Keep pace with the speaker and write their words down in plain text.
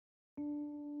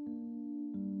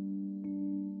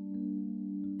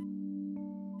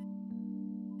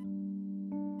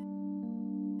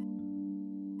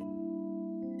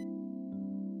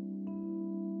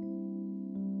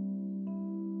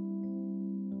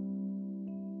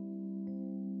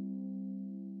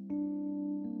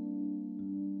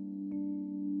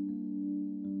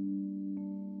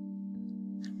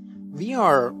We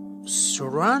are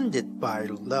surrounded by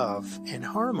love and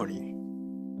harmony.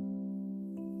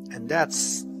 And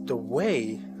that's the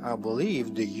way I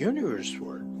believe the universe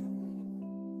works.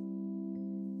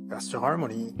 That's the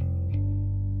harmony.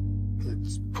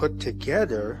 It's put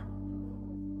together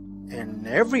and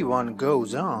everyone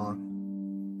goes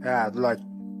on like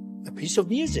a piece of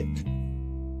music.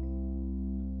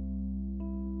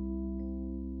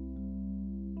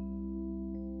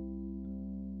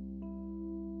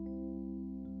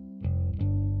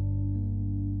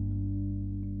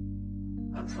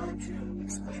 I'm trying to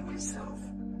explain myself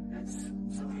as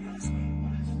somebody else what it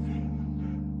was.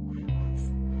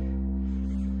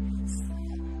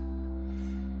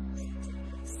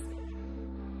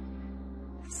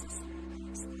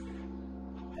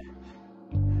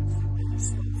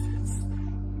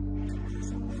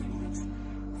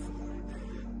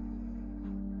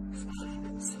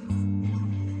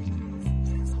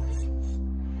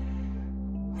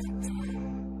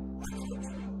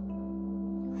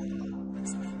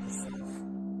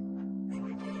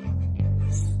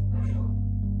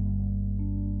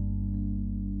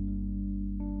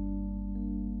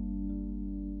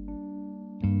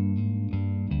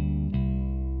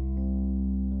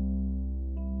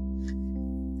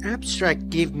 Abstract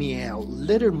gave me a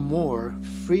little more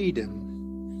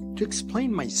freedom to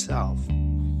explain myself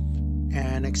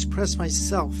and express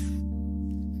myself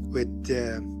with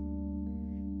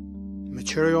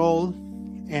material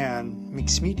and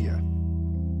mixed media.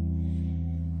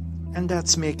 And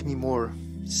that's make me more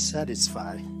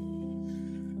satisfied.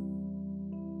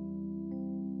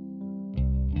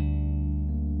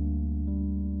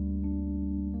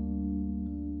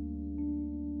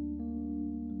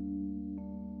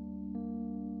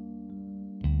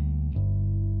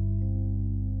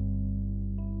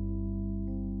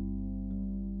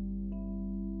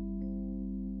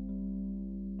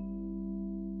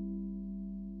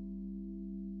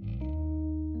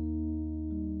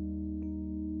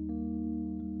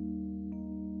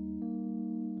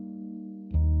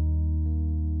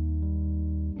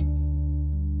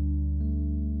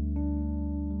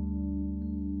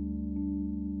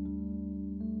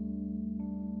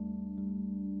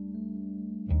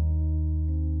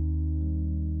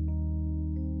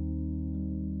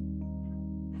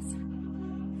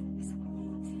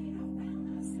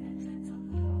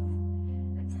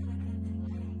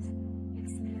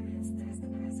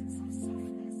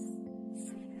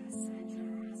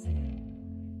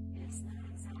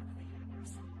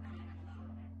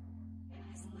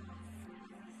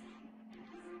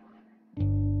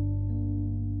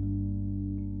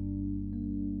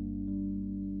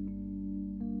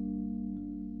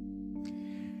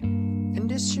 In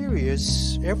this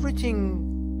series,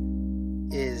 everything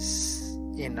is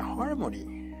in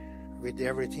harmony with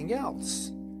everything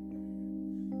else.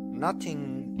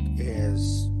 Nothing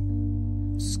is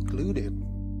excluded.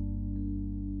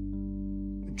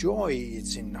 Joy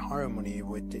is in harmony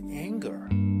with the anger.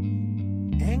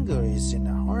 Anger is in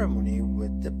harmony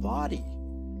with the body.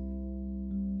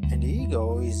 And the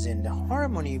ego is in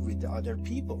harmony with other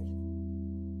people.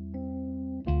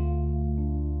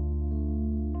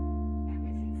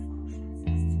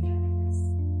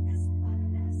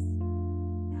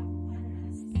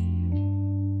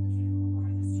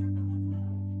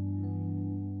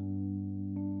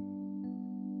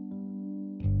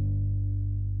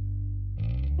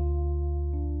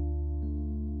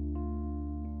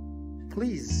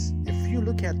 Please, if you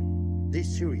look at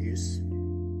this series,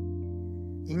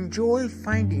 enjoy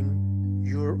finding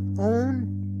your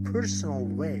own personal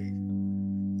way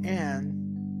and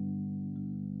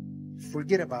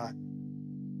forget about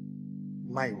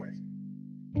my way.